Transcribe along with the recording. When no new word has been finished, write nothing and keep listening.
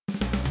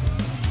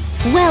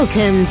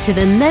Welcome to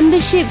the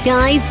Membership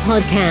Guys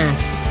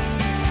podcast.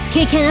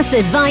 Kick-ass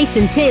advice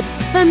and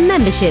tips for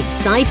membership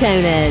site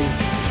owners.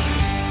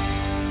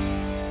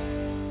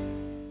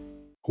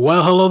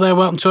 Well, hello there.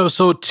 Welcome to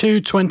episode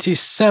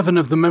 227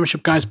 of the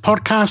Membership Guys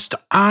podcast.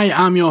 I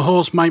am your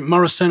host, Mike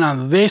Morrison,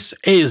 and this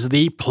is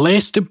the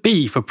place to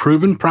be for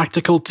proven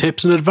practical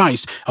tips and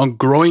advice on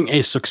growing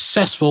a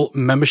successful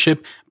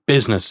membership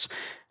business.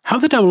 How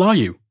the devil are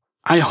you?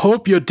 I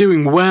hope you're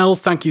doing well.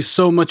 Thank you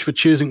so much for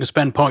choosing to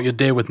spend part of your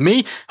day with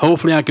me.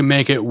 Hopefully I can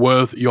make it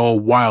worth your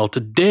while.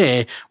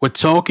 Today, we're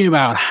talking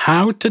about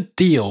how to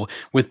deal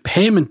with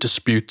payment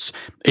disputes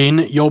in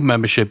your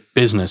membership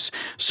business.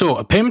 So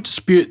a payment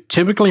dispute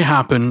typically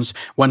happens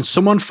when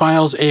someone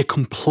files a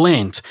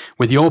complaint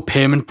with your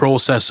payment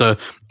processor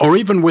or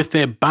even with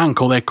their bank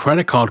or their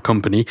credit card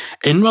company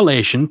in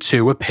relation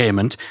to a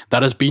payment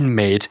that has been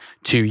made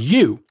to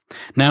you.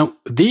 Now,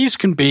 these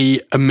can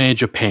be a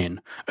major pain,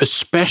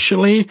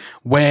 especially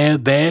where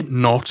they're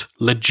not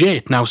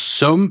legit. Now,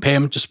 some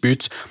payment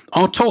disputes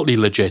are totally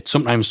legit.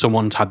 Sometimes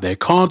someone's had their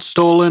card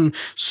stolen.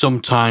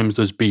 Sometimes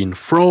there's been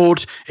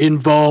fraud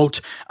involved.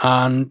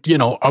 And,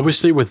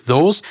 obviously with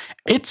those,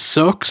 it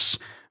sucks.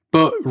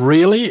 But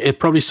really, it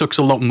probably sucks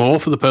a lot more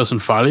for the person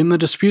filing the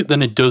dispute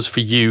than it does for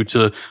you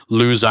to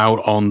lose out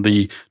on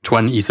the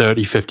 20,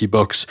 30, 50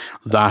 bucks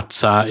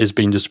that is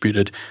being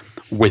disputed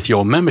with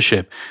your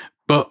membership.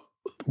 But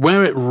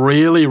where it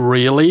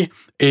really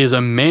is a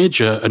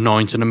major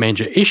annoyance and a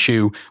major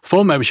issue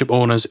for membership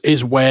owners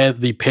is where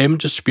the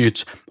payment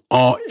disputes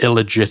are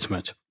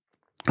illegitimate,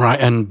 right?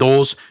 And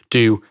those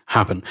do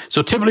happen.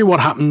 So typically what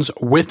happens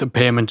with a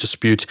payment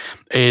dispute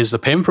is the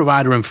payment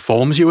provider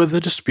informs you of the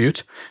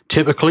dispute.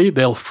 Typically,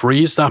 they'll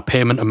freeze that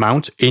payment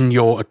amount in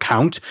your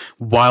account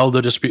while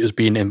the dispute is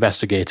being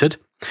investigated.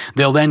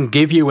 They'll then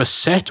give you a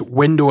set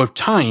window of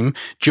time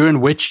during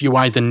which you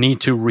either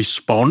need to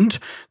respond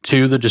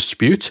to the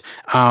dispute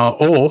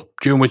or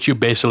during which you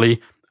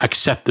basically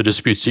accept the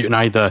dispute. So you can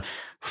either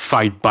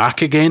fight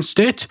back against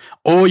it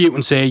or you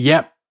can say,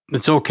 yep,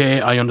 it's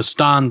okay, I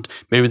understand.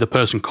 Maybe the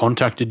person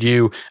contacted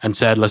you and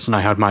said, listen,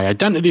 I had my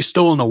identity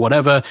stolen or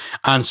whatever.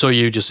 And so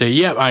you just say,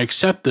 yep, I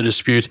accept the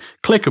dispute,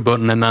 click a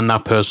button, and then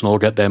that person will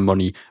get their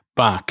money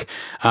back.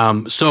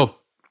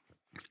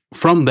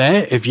 From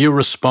there, if you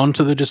respond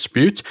to the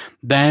dispute,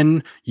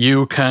 then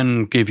you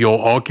can give your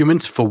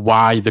argument for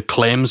why the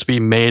claims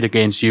being made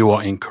against you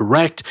are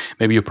incorrect.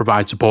 Maybe you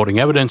provide supporting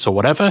evidence or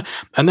whatever.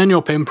 And then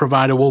your payment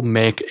provider will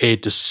make a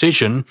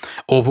decision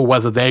over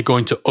whether they're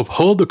going to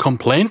uphold the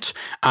complaint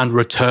and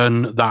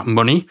return that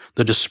money,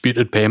 the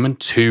disputed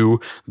payment, to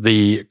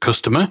the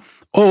customer,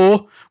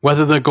 or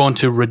whether they're going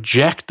to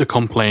reject the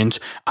complaint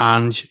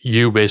and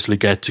you basically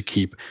get to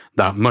keep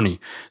that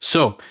money.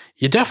 So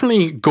you're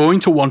definitely going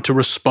to want to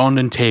respond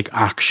and take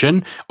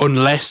action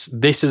unless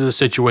this is a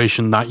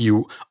situation that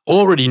you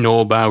already know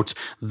about,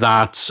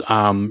 that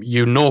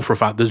you know for a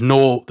fact there's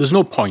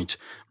no point,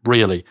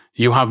 really.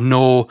 You have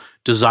no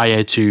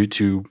desire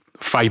to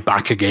fight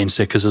back against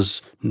it because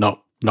there's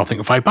nothing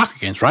to fight back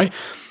against, right?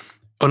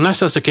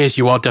 Unless that's the case,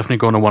 you are definitely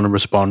going to want to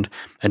respond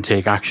and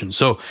take action.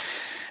 So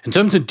in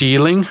terms of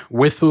dealing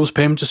with those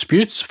payment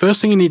disputes,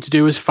 first thing you need to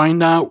do is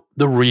find out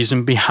the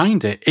reason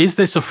behind it. Is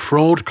this a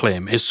fraud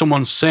claim? Is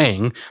someone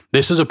saying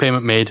this is a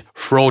payment made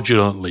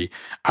fraudulently?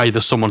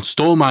 Either someone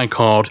stole my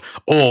card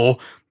or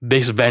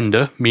this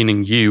vendor,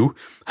 meaning you,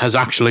 has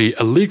actually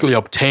illegally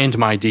obtained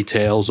my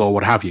details or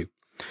what have you.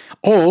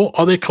 Or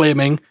are they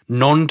claiming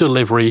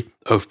non-delivery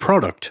of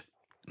product?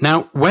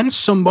 Now, when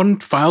someone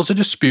files a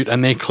dispute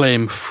and they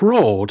claim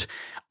fraud,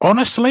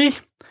 honestly,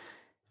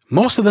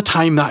 most of the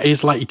time that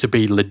is likely to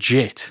be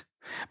legit,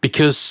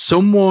 because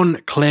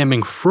someone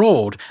claiming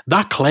fraud,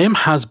 that claim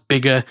has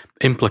bigger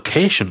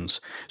implications,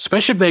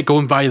 especially if they're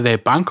going via their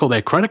bank or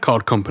their credit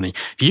card company.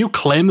 If you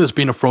claim there's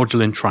been a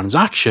fraudulent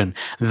transaction,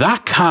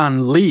 that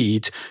can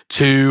lead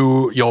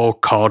to your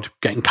card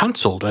getting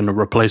cancelled and a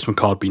replacement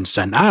card being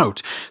sent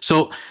out.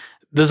 So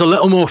there's a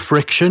little more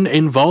friction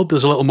involved.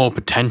 There's a little more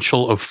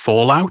potential of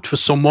fallout for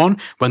someone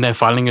when they're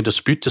filing a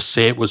dispute to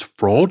say it was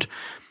fraud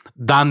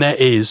than there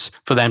is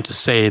for them to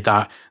say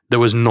that there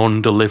was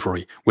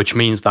non-delivery, which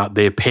means that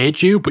they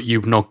paid you, but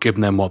you've not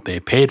given them what they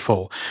paid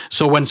for.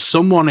 So when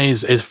someone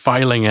is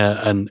filing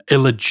an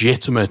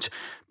illegitimate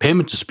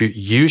payment dispute,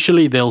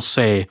 usually they'll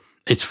say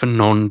it's for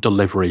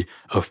non-delivery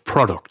of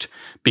product,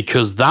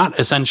 because that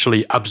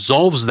essentially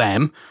absolves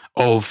them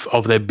of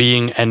there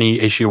being any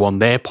issue on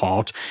their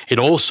part. It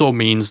also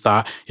means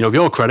that, if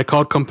you're a credit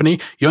card company,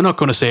 you're not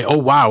going to say, oh,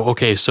 wow,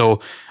 okay, so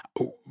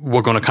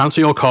we're going to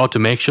cancel your card to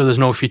make sure there's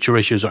no future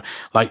issues.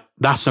 Like,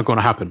 that's not going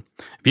to happen.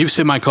 If you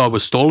say my card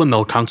was stolen,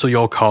 they'll cancel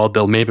your card.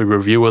 They'll maybe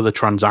review other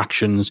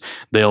transactions.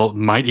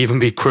 Might even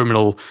be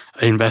criminal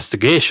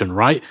investigation,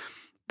 right?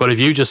 But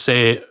if you just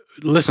say,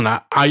 listen,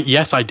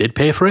 yes, I did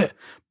pay for it,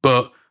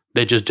 but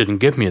they just didn't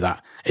give me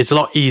that, it's a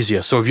lot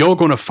easier. So if you're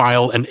going to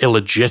file an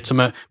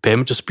illegitimate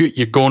payment dispute,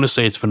 you're going to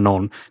say it's for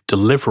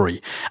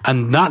non-delivery.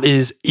 And that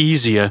is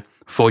easier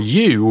for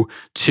you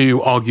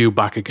to argue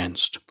back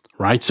against,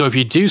 right? So if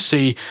you do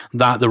see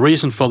that the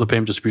reason for the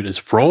payment dispute is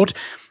fraud,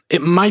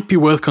 it might be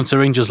worth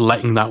considering just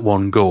letting that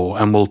one go.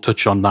 And we'll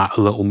touch on that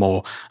a little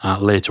more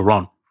later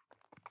on.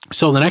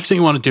 So the next thing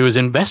you want to do is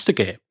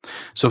investigate.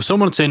 So if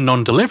someone's saying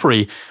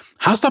non-delivery,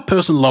 has that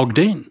person logged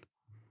in?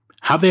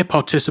 Have they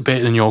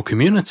participated in your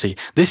community?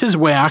 This is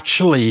where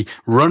actually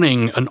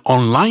running an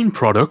online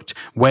product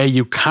where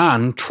you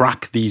can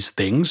track these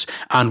things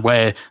and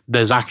where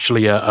there's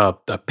actually a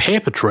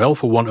paper trail,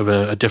 for want of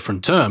a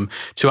different term,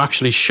 to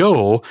actually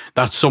show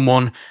that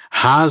someone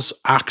has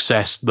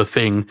accessed the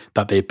thing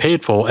that they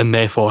paid for and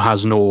therefore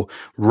has no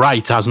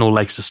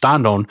legs to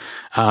stand on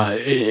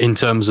in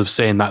terms of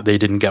saying that they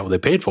didn't get what they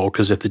paid for,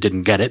 because if they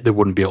didn't get it, they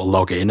wouldn't be able to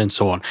log in and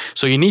so on.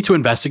 So you need to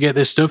investigate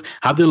this stuff.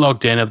 Have they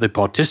logged in? Have they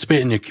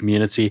participated in your community?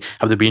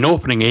 Have they been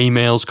opening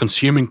emails,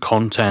 consuming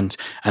content,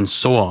 and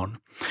so on?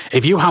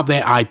 If you have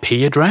their IP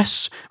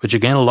address, which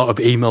again, a lot of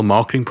email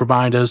marketing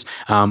providers,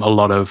 a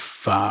lot of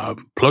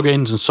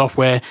plugins and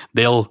software,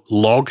 they'll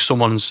log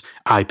someone's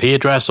IP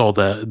address or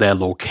their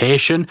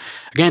location.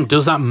 Again,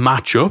 does that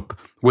match up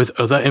with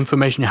other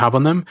information you have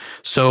on them?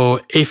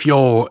 So if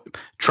your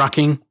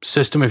tracking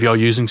system, if you're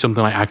using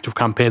something like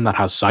ActiveCampaign that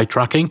has site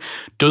tracking,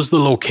 does the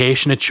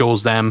location it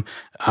shows them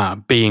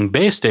being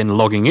based in,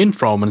 logging in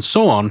from, and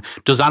so on,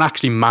 does that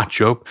actually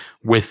match up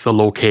with the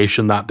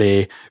location that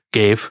they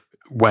gave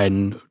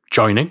when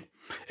joining?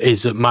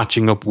 Is it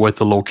matching up with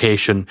the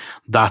location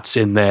that's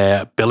in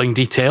their billing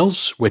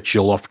details, which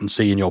you'll often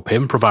see in your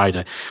payment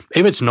provider?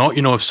 If it's not,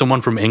 if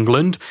someone from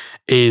England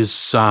is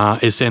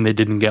saying they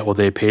didn't get what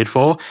they paid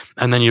for,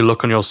 and then you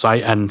look on your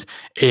site and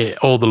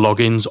all the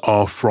logins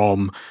are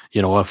from,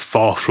 a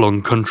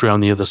far-flung country on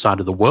the other side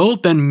of the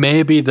world, then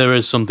maybe there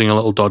is something a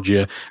little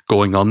dodgier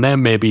going on there.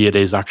 Maybe it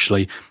is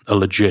actually a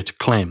legit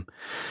claim.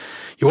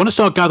 You want to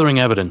start gathering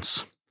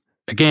evidence.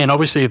 Again,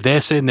 obviously, if they're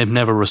saying they've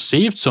never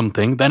received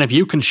something, then if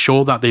you can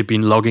show that they've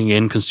been logging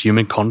in,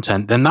 consuming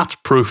content, then that's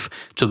proof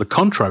to the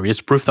contrary.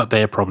 It's proof that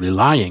they're probably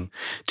lying.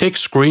 Take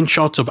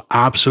screenshots of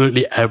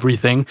absolutely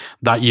everything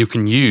that you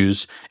can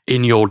use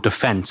in your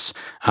defense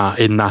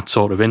in that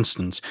sort of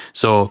instance.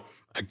 So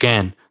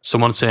again,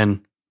 someone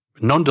saying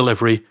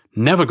non-delivery,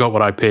 never got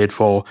what I paid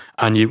for,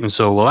 and you can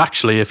say, well,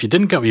 actually, if you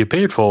didn't get what you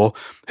paid for,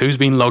 who's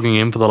been logging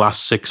in for the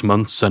last 6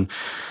 months and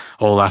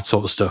all that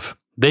sort of stuff?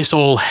 This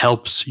all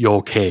helps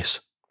your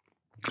case.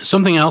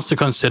 Something else to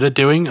consider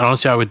doing, and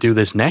honestly I would do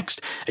this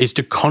next, is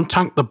to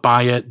contact the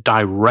buyer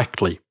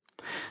directly.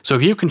 So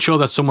if you can show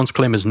that someone's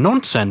claim is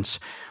nonsense,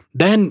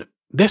 then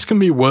this can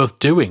be worth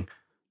dealing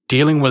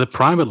with it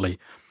privately.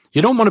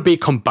 You don't want to be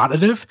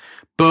combative,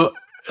 but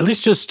at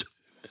least just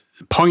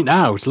point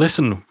out,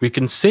 listen, we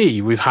can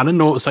see we've had a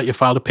notice that you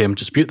filed a payment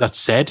dispute that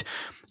said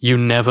you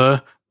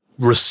never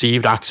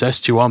received access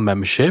to our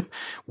membership.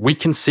 We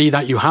can see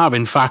that you have.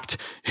 In fact,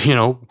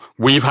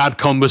 we've had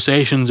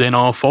conversations in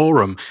our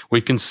forum.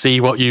 We can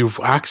see what you've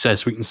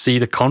accessed. We can see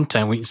the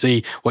content. We can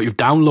see what you've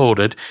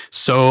downloaded.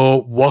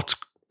 So what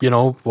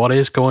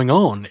is going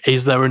on?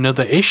 Is there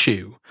another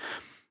issue?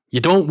 You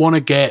don't want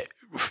to get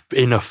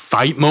in a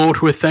fight mode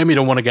with them. You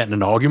don't want to get in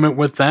an argument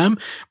with them,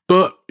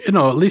 but at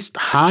least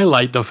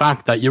highlight the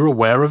fact that you're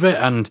aware of it,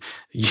 and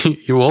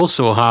you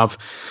also have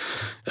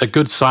a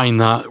good sign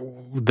that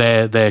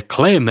their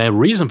claim, their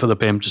reason for the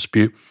payment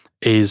dispute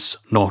is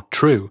not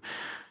true.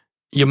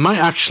 You might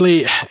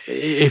actually,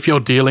 if you're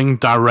dealing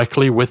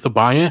directly with the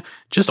buyer,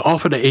 just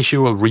offer to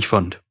issue a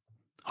refund,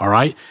 all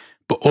right?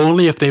 But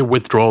only if they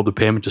withdraw the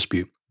payment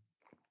dispute.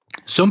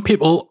 Some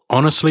people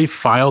honestly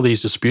file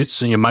these disputes,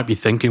 and you might be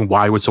thinking,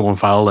 why would someone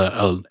file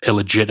a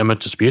illegitimate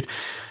dispute?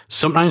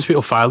 Sometimes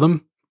people file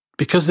them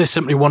because they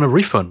simply want a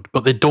refund,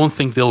 but they don't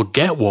think they'll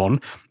get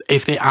one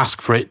if they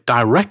ask for it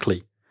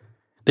directly.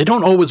 They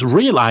don't always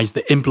realize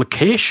the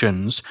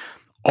implications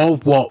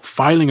of what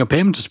filing a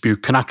payment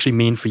dispute can actually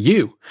mean for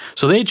you.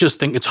 So they just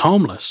think it's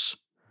harmless.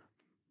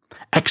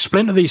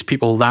 Explain to these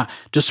people that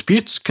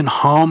disputes can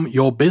harm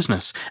your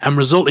business and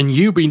result in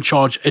you being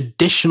charged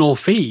additional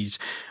fees,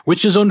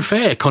 which is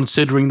unfair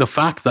considering the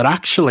fact that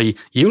actually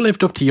you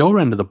lived up to your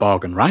end of the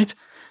bargain, right?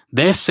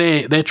 They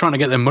say they're trying to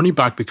get their money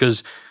back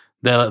because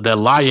they're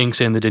lying,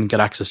 saying they didn't get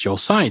access to your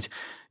site.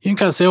 You can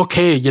kind of say,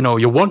 okay,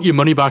 you want your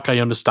money back, I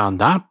understand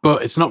that,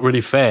 but it's not really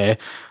fair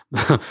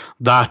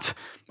that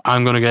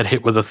I'm going to get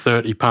hit with a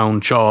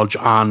 £30 charge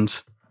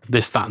and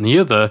this, that, and the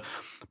other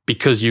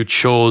because you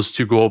chose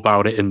to go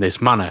about it in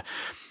this manner.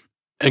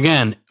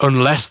 Again,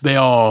 unless they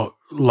are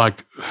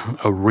like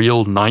a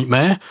real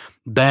nightmare,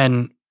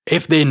 then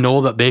if they know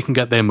that they can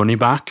get their money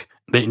back,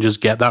 they can just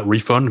get that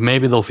refund.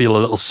 Maybe they'll feel a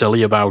little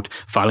silly about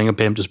filing a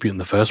payment dispute in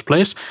the first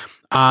place,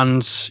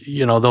 and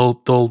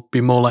they'll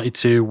be more likely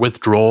to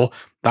withdraw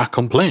that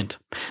complaint.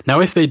 Now,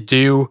 if they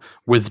do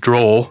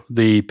withdraw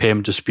the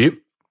payment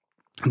dispute,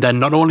 then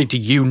not only do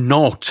you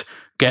not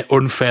get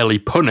unfairly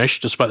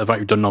punished, despite the fact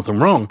you've done nothing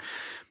wrong,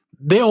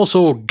 they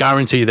also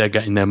guarantee they're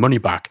getting their money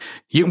back.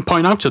 You can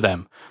point out to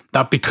them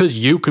that because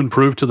you can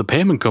prove to the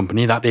payment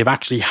company that they've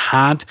actually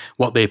had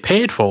what they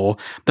paid for,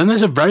 then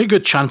there's a very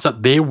good chance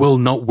that they will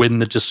not win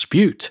the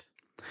dispute.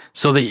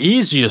 So the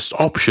easiest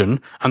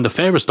option and the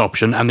fairest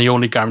option and the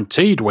only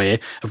guaranteed way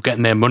of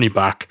getting their money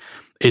back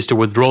is to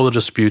withdraw the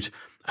dispute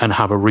and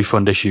have a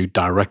refund issued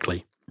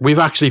directly. We've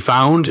actually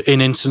found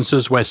in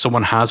instances where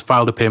someone has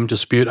filed a payment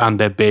dispute and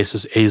their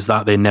basis is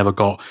that they never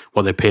got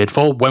what they paid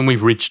for, when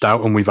we've reached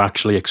out and we've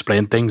actually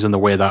explained things in the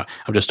way that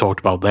I've just talked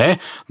about there,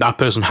 that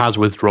person has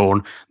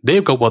withdrawn,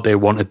 they've got what they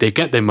wanted, they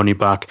get their money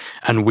back,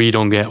 and we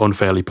don't get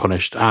unfairly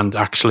punished. And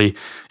actually,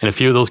 in a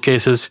few of those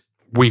cases,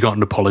 we got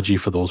an apology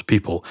for those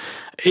people.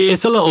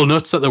 It's a little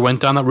nuts that they went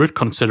down that route,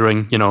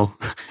 considering,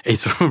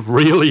 it's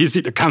real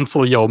easy to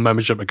cancel your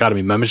Membership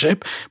Academy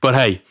membership. But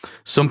hey,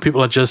 some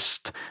people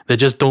they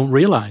just don't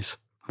realize,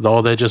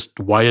 or they're just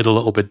wired a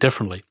little bit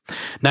differently.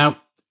 Now,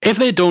 if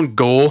they don't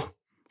go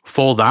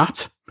for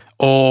that,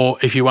 or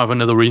if you have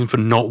another reason for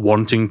not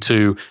wanting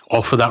to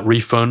offer that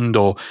refund,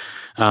 or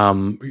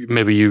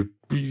maybe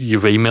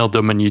you've emailed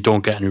them and you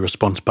don't get any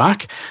response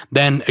back,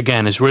 then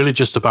again, it's really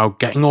just about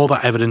getting all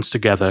that evidence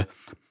together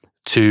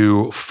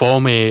to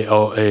form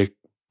a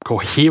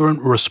coherent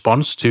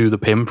response to the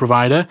payment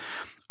provider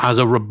as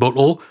a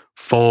rebuttal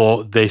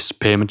for this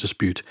payment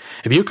dispute.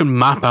 If you can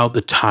map out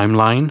the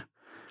timeline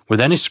with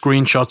any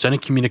screenshots, any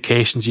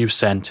communications you've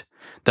sent,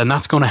 then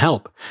that's going to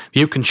help.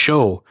 You can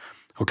show,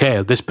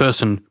 okay, this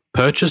person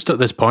purchased at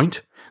this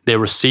point, they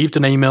received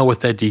an email with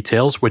their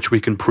details, which we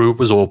can prove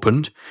was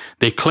opened.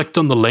 They clicked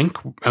on the link,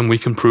 and we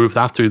can prove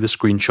that through the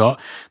screenshot.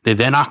 They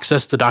then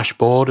accessed the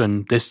dashboard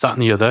and this, that,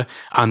 and the other,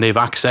 and they've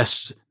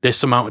accessed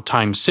this amount of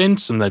time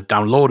since, and they've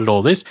downloaded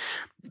all this.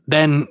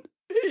 Then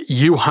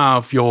you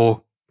have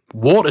your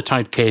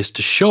watertight case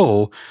to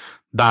show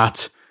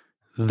that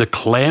the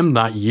claim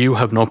that you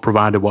have not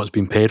provided what's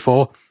been paid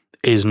for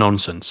is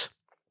nonsense.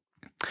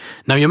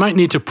 Now, you might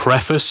need to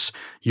preface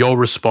your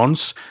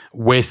response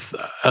with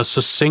a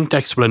succinct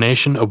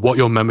explanation of what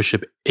your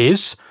membership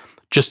is,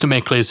 just to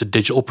make clear it's a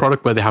digital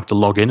product where they have to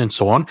log in and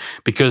so on.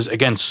 Because,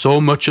 again, so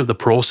much of the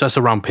process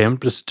around payment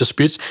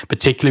disputes,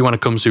 particularly when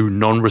it comes to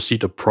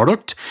non-receipt of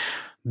product,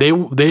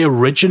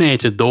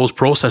 those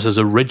processes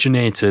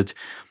originated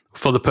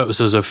for the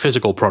purposes of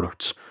physical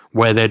products,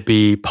 where there'd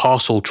be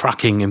parcel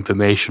tracking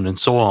information and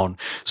so on.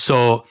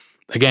 So,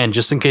 again,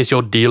 just in case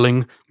you're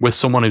dealing with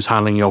someone who's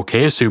handling your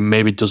case who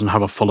maybe doesn't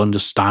have a full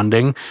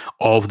understanding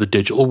of the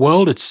digital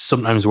world, it's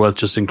sometimes worth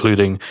just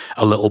including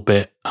a little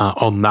bit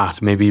on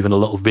that, maybe even a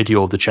little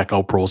video of the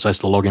checkout process,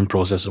 the login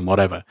process, and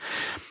whatever.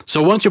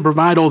 So once you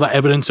provide all that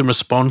evidence in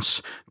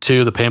response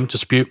to the payment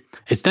dispute,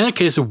 it's then a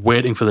case of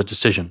waiting for the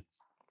decision.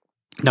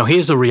 Now,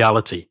 here's the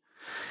reality.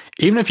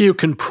 Even if you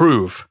can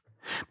prove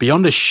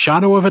beyond a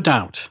shadow of a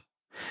doubt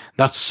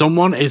that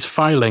someone is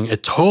filing a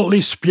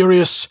totally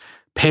spurious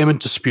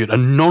payment dispute, a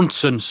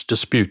nonsense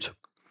dispute,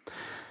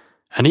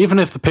 and even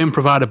if the payment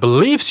provider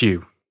believes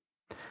you,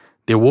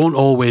 they won't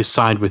always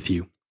side with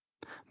you.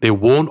 They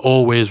won't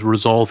always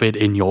resolve it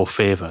in your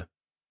favor.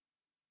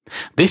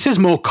 This is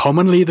more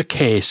commonly the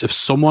case if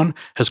someone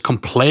has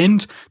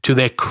complained to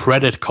their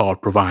credit card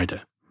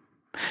provider.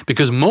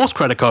 Because most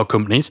credit card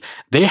companies,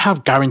 they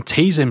have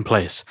guarantees in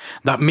place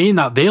that mean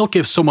that they'll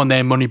give someone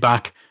their money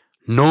back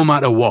no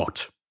matter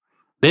what.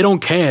 They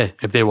don't care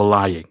if they were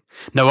lying.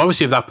 Now,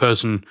 obviously, if that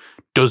person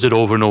does it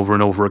over and over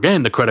and over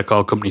again, the credit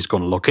card company's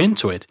going to look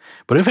into it.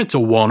 But if it's a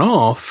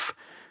one-off,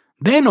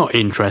 they're not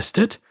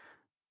interested.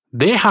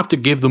 They have to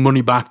give the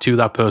money back to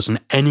that person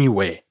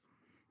anyway.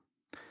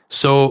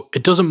 So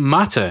it doesn't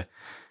matter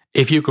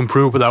if you can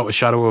prove without a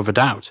shadow of a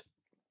doubt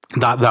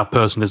that that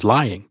person is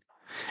lying.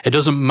 It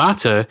doesn't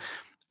matter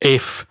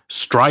if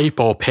Stripe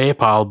or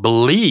PayPal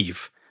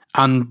believe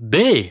and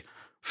they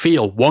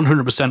feel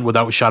 100%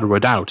 without a shadow of a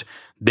doubt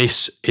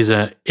this is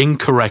an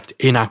incorrect,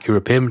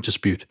 inaccurate payment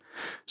dispute.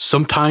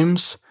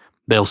 Sometimes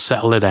they'll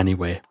settle it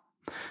anyway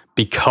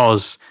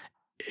because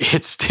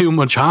it's too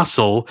much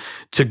hassle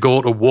to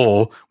go to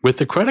war with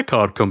the credit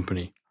card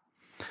company.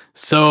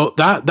 So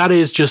that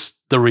is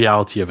just the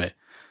reality of it.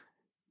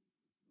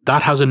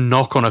 That has a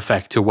knock-on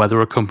effect to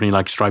whether a company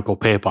like Stripe or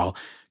PayPal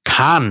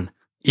can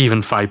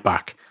even fight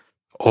back,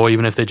 or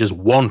even if they just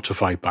want to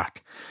fight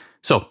back.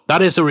 So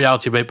that is the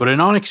reality of it. But in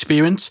our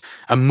experience,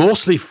 and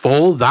mostly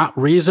for that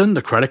reason,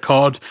 the credit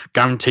card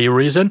guarantee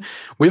reason,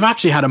 we've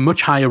actually had a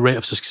much higher rate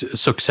of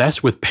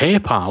success with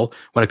PayPal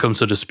when it comes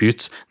to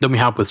disputes than we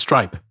have with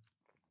Stripe.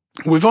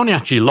 We've only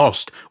actually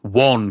lost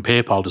one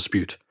PayPal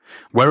dispute,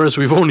 whereas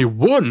we've only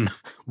won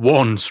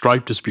one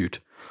Stripe dispute.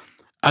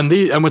 And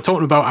we're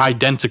talking about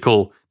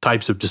identical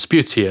types of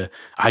disputes here,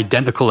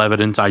 identical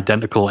evidence,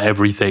 identical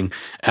everything.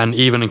 And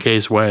even in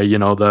case where,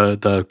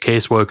 the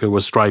caseworker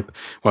was Stripe,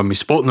 when we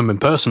spoke to them in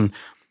person,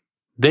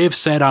 they've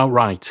said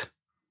outright,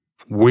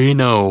 we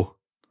know,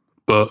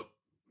 but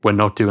we're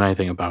not doing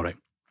anything about it.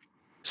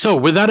 So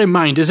with that in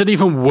mind, is it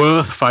even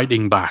worth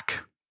fighting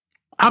back?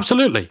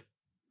 Absolutely.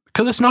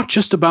 Because it's not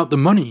just about the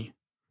money.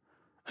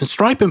 And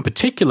Stripe in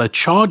particular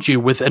charge you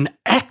with an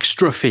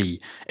extra fee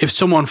if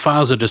someone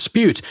files a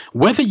dispute,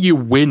 whether you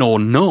win or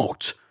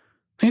not.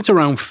 I think it's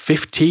around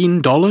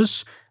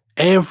 $15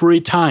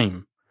 every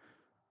time,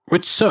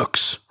 which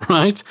sucks,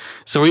 right?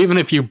 So even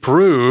if you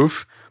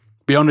prove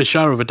beyond a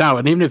shadow of a doubt,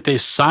 and even if they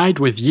side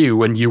with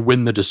you and you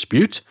win the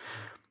dispute,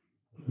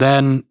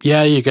 then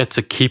yeah, you get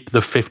to keep the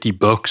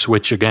 $50,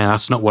 which again,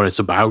 that's not what it's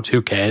about.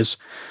 Who cares?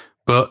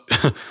 But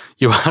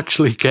you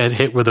actually get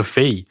hit with a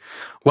fee.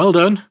 Well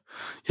done.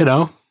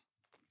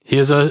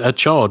 Here's a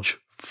charge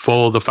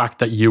for the fact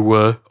that you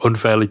were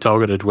unfairly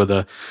targeted with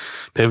a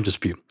payment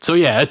dispute. So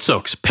yeah, it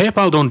sucks.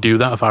 PayPal don't do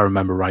that if I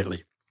remember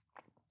rightly.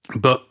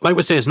 But like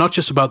we say, it's not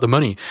just about the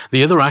money.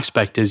 The other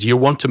aspect is you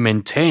want to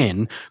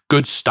maintain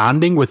good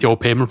standing with your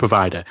payment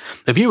provider.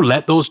 If you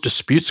let those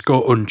disputes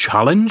go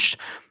unchallenged,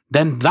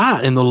 then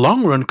that in the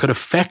long run could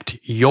affect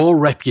your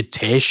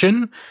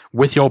reputation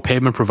with your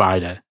payment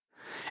provider.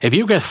 If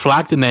you get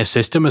flagged in their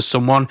system as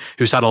someone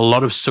who's had a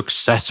lot of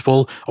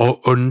successful or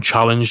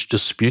unchallenged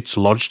disputes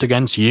lodged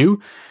against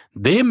you,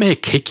 they may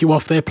kick you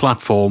off their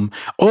platform,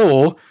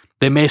 or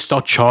they may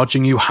start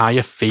charging you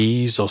higher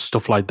fees or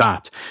stuff like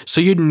that. So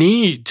you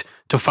need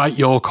to fight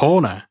your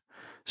corner.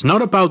 It's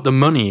not about the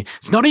money.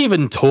 It's not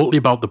even totally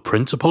about the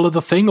principle of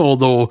the thing,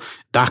 although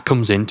that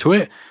comes into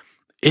it.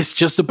 It's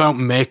just about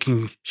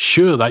making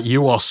sure that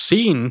you are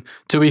seen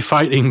to be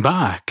fighting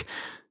back.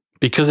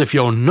 Because if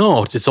you're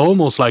not, it's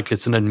almost like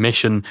it's an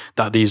admission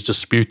that these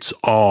disputes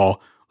are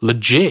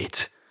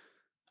legit.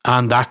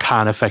 And that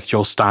can affect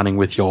your standing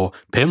with your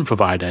payment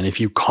provider. And if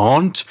you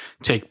can't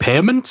take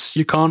payments,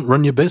 you can't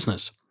run your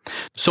business.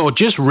 So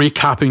just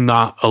recapping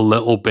that a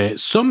little bit,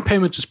 some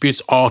payment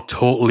disputes are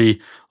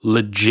totally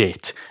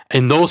legit.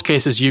 In those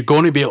cases, you're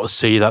going to be able to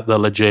see that they're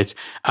legit.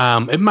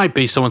 It might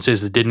be someone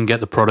says they didn't get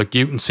the product.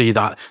 You can see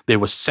that they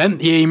were sent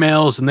the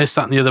emails and this,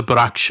 that, and the other, but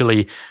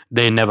actually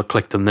they never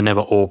clicked them. They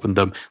never opened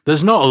them.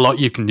 There's not a lot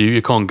you can do.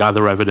 You can't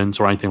gather evidence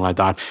or anything like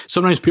that.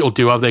 Sometimes people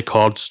do have their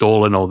card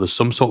stolen or there's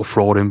some sort of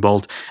fraud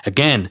involved.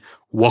 Again,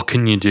 what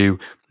can you do?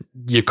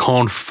 You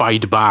can't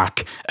fight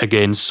back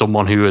against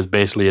someone who is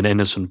basically an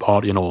innocent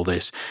party in all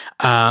this.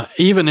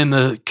 Even in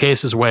the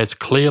cases where it's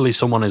clearly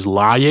someone is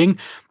lying,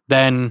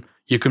 then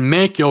you can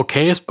make your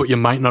case, but you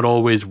might not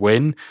always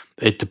win.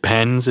 It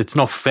depends. It's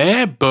not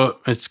fair,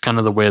 but it's kind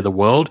of the way of the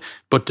world.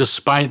 But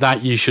despite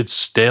that, you should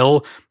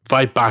still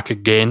fight back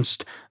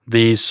against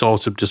these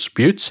sorts of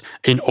disputes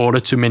in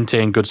order to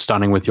maintain good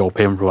standing with your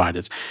payment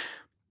providers.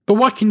 But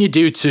what can you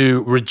do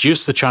to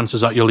reduce the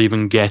chances that you'll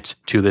even get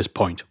to this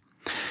point?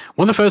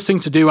 One of the first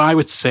things to do, I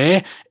would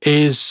say,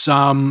 is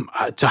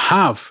to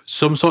have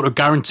some sort of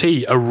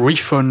guarantee, a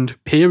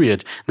refund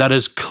period that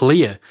is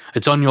clear.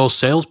 It's on your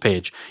sales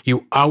page.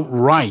 You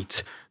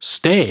outright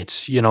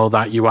state,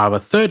 that you have a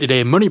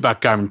 30-day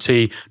money-back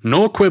guarantee,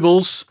 no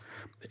quibbles.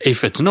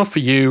 If it's not for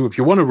you, if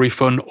you want a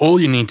refund, all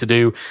you need to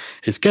do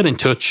is get in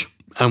touch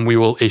and we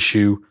will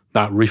issue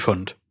that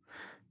refund.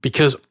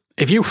 Because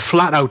if you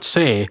flat out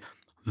say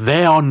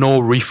there are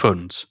no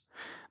refunds,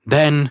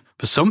 then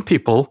for some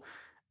people,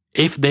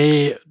 if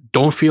they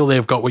don't feel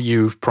they've got what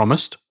you've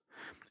promised,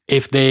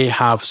 if they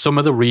have some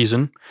other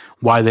reason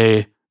why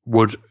they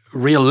would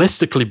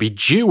realistically be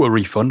due a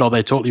refund or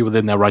they're totally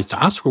within their rights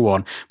to ask for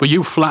one, but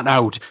you flat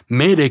out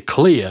made it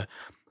clear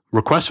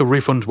requests for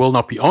refunds will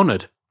not be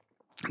honoured,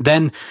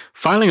 then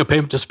filing a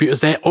payment dispute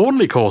is their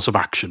only course of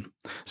action.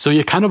 So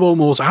you're kind of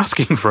almost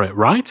asking for it,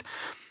 right?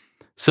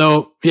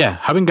 So yeah,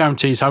 having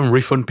guarantees, having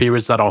refund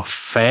periods that are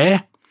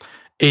fair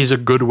is a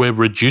good way of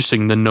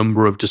reducing the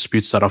number of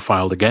disputes that are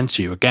filed against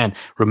you. Again,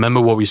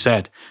 remember what we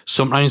said.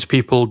 Sometimes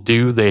people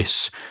do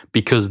this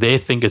because they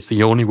think it's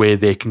the only way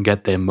they can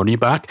get their money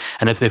back.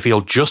 And if they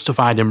feel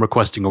justified in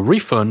requesting a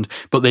refund,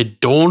 but they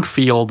don't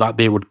feel that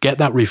they would get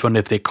that refund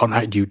if they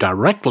contacted you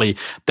directly,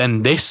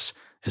 then this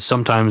is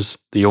sometimes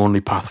the only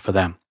path for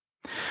them.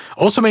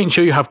 Also making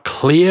sure you have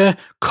clear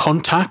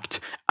contact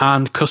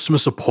and customer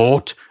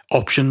support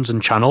options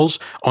and channels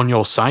on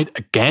your site,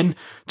 again,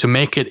 to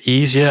make it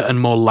easier and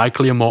more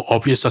likely and more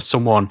obvious that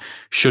someone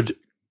should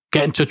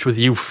get in touch with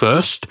you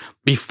first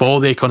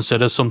before they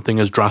consider something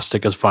as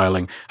drastic as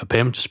filing a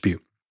payment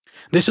dispute.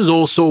 This is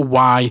also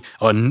why,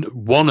 or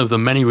one of the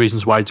many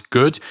reasons why it's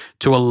good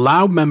to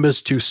allow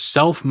members to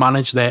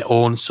self-manage their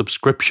own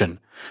subscription.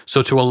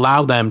 So to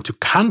allow them to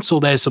cancel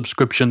their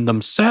subscription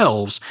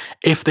themselves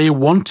if they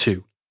want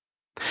to.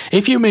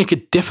 If you make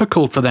it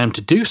difficult for them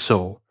to do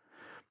so,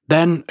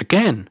 then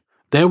again,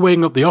 they're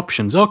weighing up the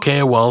options.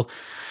 Okay, well,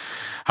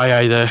 I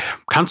either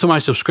cancel my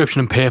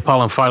subscription in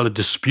PayPal and file a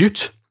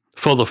dispute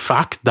for the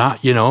fact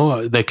that,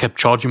 they kept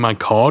charging my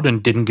card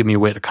and didn't give me a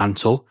way to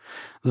cancel.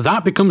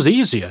 That becomes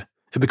easier.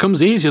 It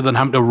becomes easier than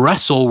having to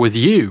wrestle with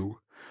you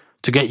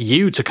to get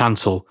you to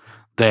cancel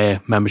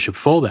their membership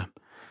for them.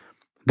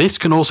 This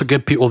can also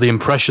give people the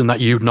impression that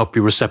you'd not be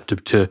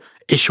receptive to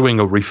issuing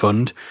a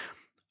refund.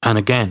 And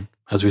again,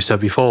 as we said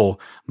before,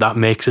 that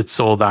makes it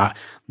so that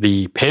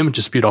the payment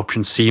dispute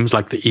option seems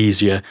like the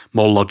easier,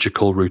 more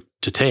logical route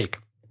to take.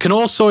 Can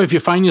also, if you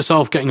find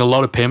yourself getting a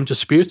lot of payment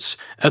disputes,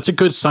 that's a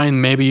good sign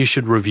maybe you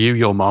should review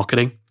your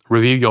marketing,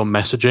 review your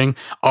messaging.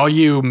 Are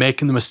you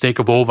making the mistake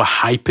of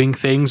overhyping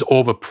things,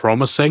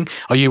 overpromising?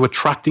 Are you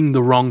attracting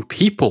the wrong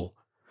people?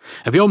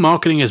 If your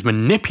marketing is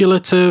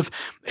manipulative,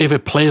 if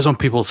it plays on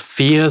people's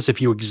fears, if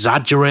you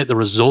exaggerate the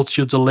results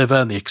you deliver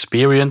and the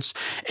experience,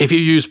 if you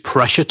use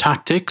pressure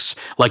tactics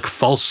like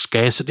false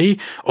scarcity,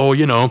 or,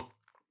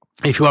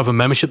 if you have a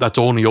membership that's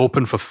only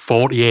open for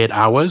 48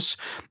 hours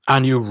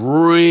and you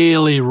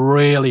really,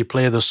 really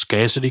play the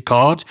scarcity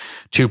card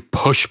to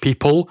push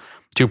people,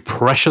 to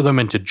pressure them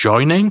into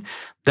joining,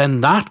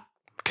 then that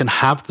can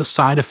have the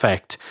side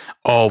effect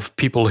of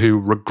people who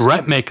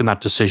regret making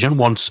that decision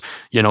once,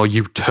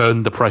 you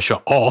turn the pressure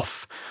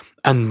off,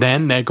 and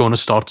then they're going to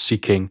start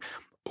seeking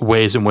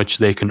ways in which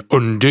they can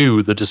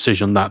undo the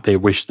decision that they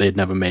wish they'd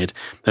never made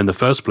in the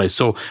first place.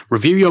 So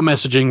review your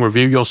messaging,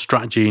 review your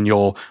strategy and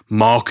your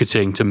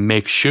marketing to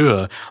make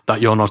sure that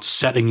you're not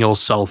setting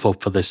yourself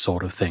up for this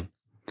sort of thing.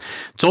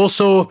 It's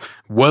also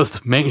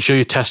worth making sure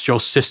you test your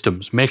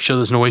systems. Make sure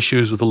there's no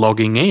issues with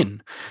logging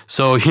in.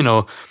 So,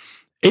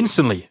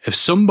 instantly, if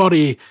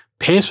somebody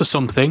pays for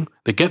something,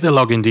 they get their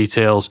login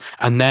details,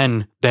 and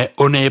then they're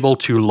unable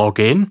to log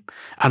in,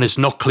 and it's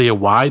not clear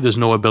why. There's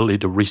no ability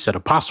to reset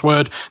a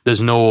password.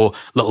 There's no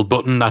little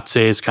button that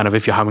says kind of,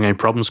 if you're having any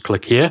problems,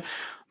 click here.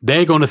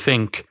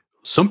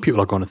 Some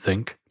people are going to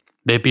think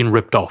they've been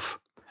ripped off.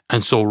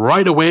 And so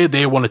right away,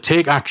 they want to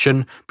take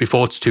action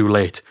before it's too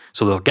late.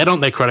 So they'll get on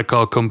their credit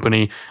card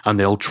company and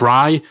they'll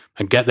try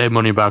and get their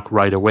money back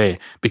right away,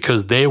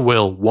 because they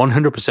will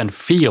 100%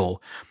 feel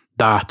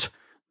that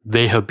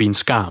they have been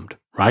scammed.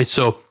 Right?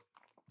 So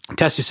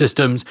test your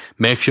systems,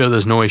 make sure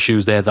there's no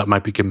issues there that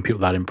might be giving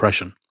people that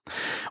impression.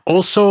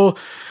 Also,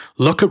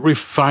 look at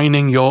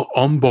refining your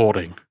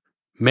onboarding.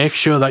 Make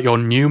sure that your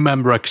new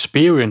member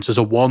experience is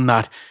one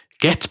that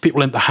gets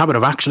people into the habit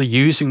of actually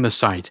using the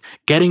site,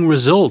 getting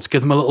results,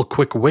 give them a little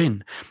quick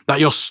win,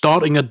 that you're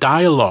starting a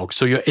dialogue.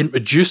 So you're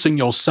introducing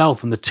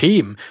yourself and the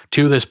team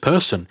to this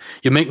person.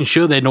 You're making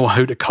sure they know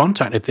how to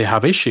contact if they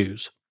have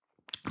issues.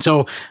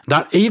 So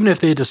that even if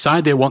they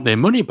decide they want their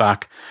money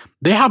back,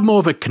 they have more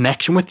of a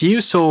connection with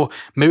you. So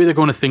maybe they're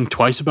going to think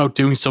twice about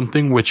doing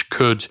something which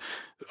could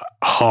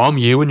harm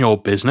you and your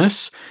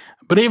business.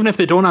 But even if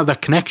they don't have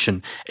that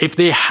connection, if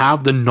they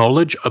have the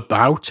knowledge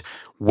about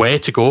where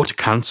to go to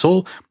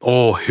cancel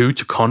or who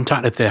to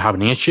contact if they're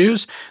having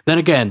issues, then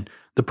again,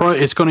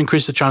 it's going to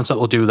increase the chance that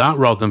they'll do that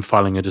rather than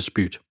filing a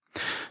dispute.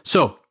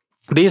 So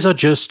these are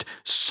just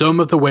some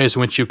of the ways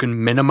in which you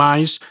can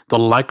minimize the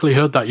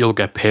likelihood that you'll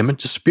get payment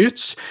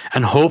disputes,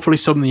 and hopefully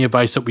some of the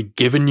advice that we've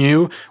given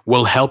you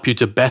will help you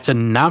to better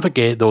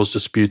navigate those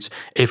disputes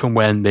if and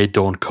when they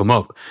don't come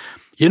up.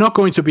 You're not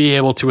going to be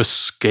able to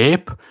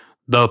escape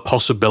the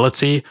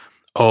possibility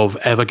of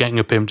ever getting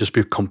a payment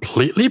dispute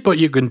completely, but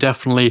you can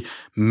definitely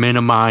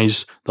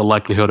minimize the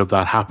likelihood of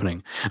that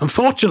happening.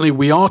 Unfortunately,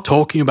 we are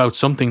talking about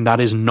something that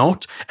is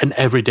not an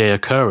everyday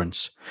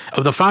occurrence.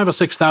 Of the 5,000 or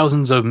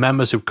 6,000 of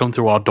members who've come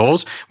through our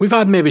doors, we've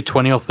had maybe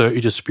 20 or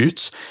 30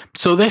 disputes.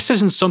 So this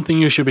isn't something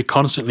you should be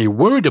constantly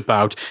worried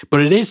about,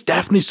 but it is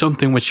definitely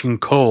something which can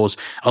cause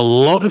a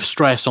lot of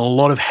stress and a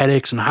lot of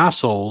headaches and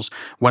hassles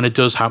when it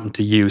does happen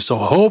to you. So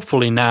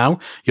hopefully now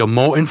you're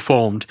more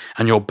informed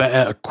and you're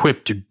better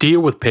equipped to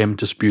deal with payment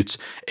disputes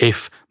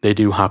if they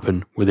do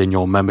happen within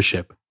your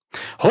membership.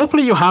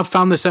 Hopefully you have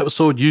found this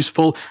episode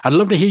useful. I'd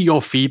love to hear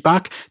your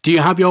feedback. Do you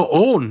have your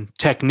own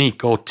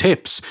technique or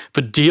tips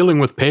for dealing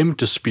with payment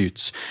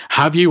disputes?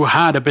 Have you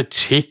had a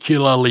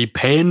particularly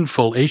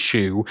painful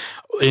issue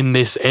in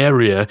this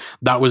area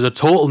that was a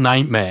total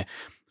nightmare?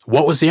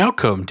 What was the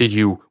outcome? Did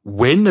you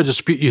win a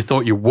dispute you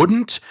thought you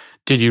wouldn't?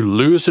 Did you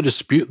lose a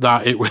dispute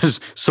that it was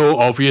so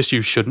obvious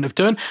you shouldn't have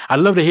done? I'd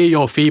love to hear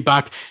your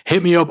feedback.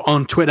 Hit me up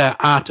on Twitter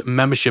at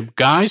Membership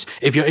Guys.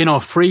 If you're in our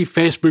free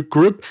Facebook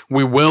group,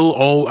 we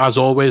will, as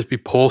always, be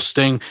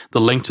posting the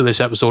link to this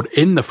episode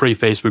in the free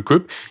Facebook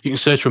group. You can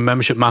search for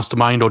Membership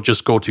Mastermind or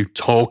just go to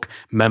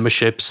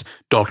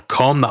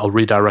talkmemberships.com. That'll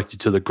redirect you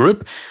to the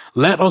group.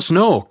 Let us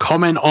know.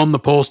 Comment on the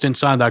post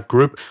inside that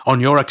group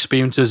on your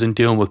experiences in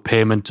dealing with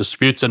payment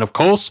disputes. And of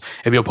course,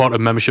 if you're part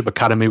of Membership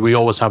Academy, we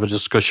always have a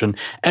discussion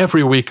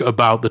every week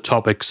about the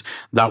topics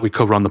that we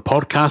cover on the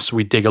podcast.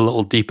 We dig a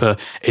little deeper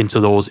into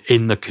those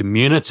in the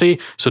community.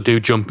 So do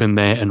jump in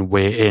there and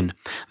weigh in.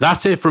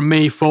 That's it from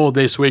me for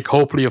this week.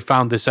 Hopefully you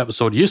found this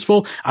episode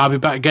useful. I'll be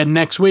back again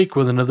next week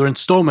with another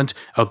installment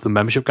of the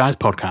Membership Guys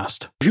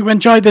podcast. If you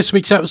enjoyed this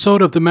week's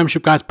episode of the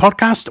Membership Guys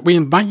podcast, we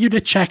invite you to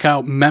check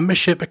out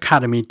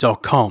membershipacademy.com.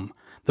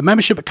 The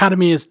Membership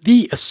Academy is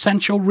the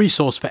essential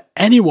resource for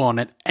anyone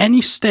at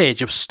any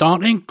stage of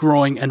starting,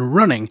 growing, and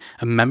running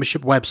a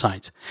membership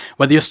website.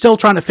 Whether you're still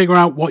trying to figure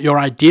out what your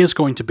idea is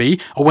going to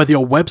be, or whether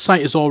your website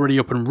is already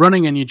up and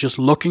running and you're just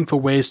looking for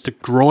ways to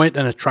grow it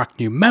and attract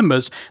new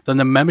members, then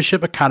the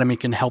Membership Academy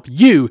can help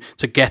you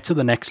to get to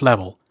the next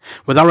level.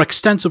 With our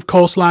extensive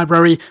course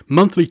library,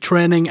 monthly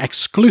training,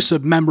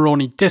 exclusive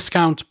member-only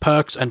discounts,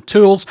 perks, and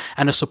tools,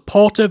 and a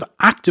supportive,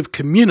 active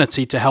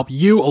community to help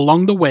you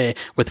along the way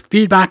with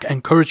feedback,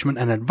 encouragement,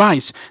 and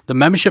advice, the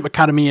Membership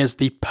Academy is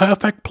the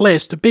perfect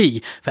place to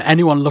be for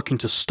anyone looking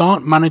to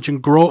start, manage,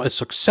 and grow a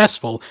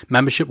successful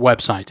membership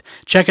website.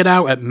 Check it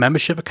out at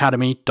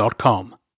membershipacademy.com.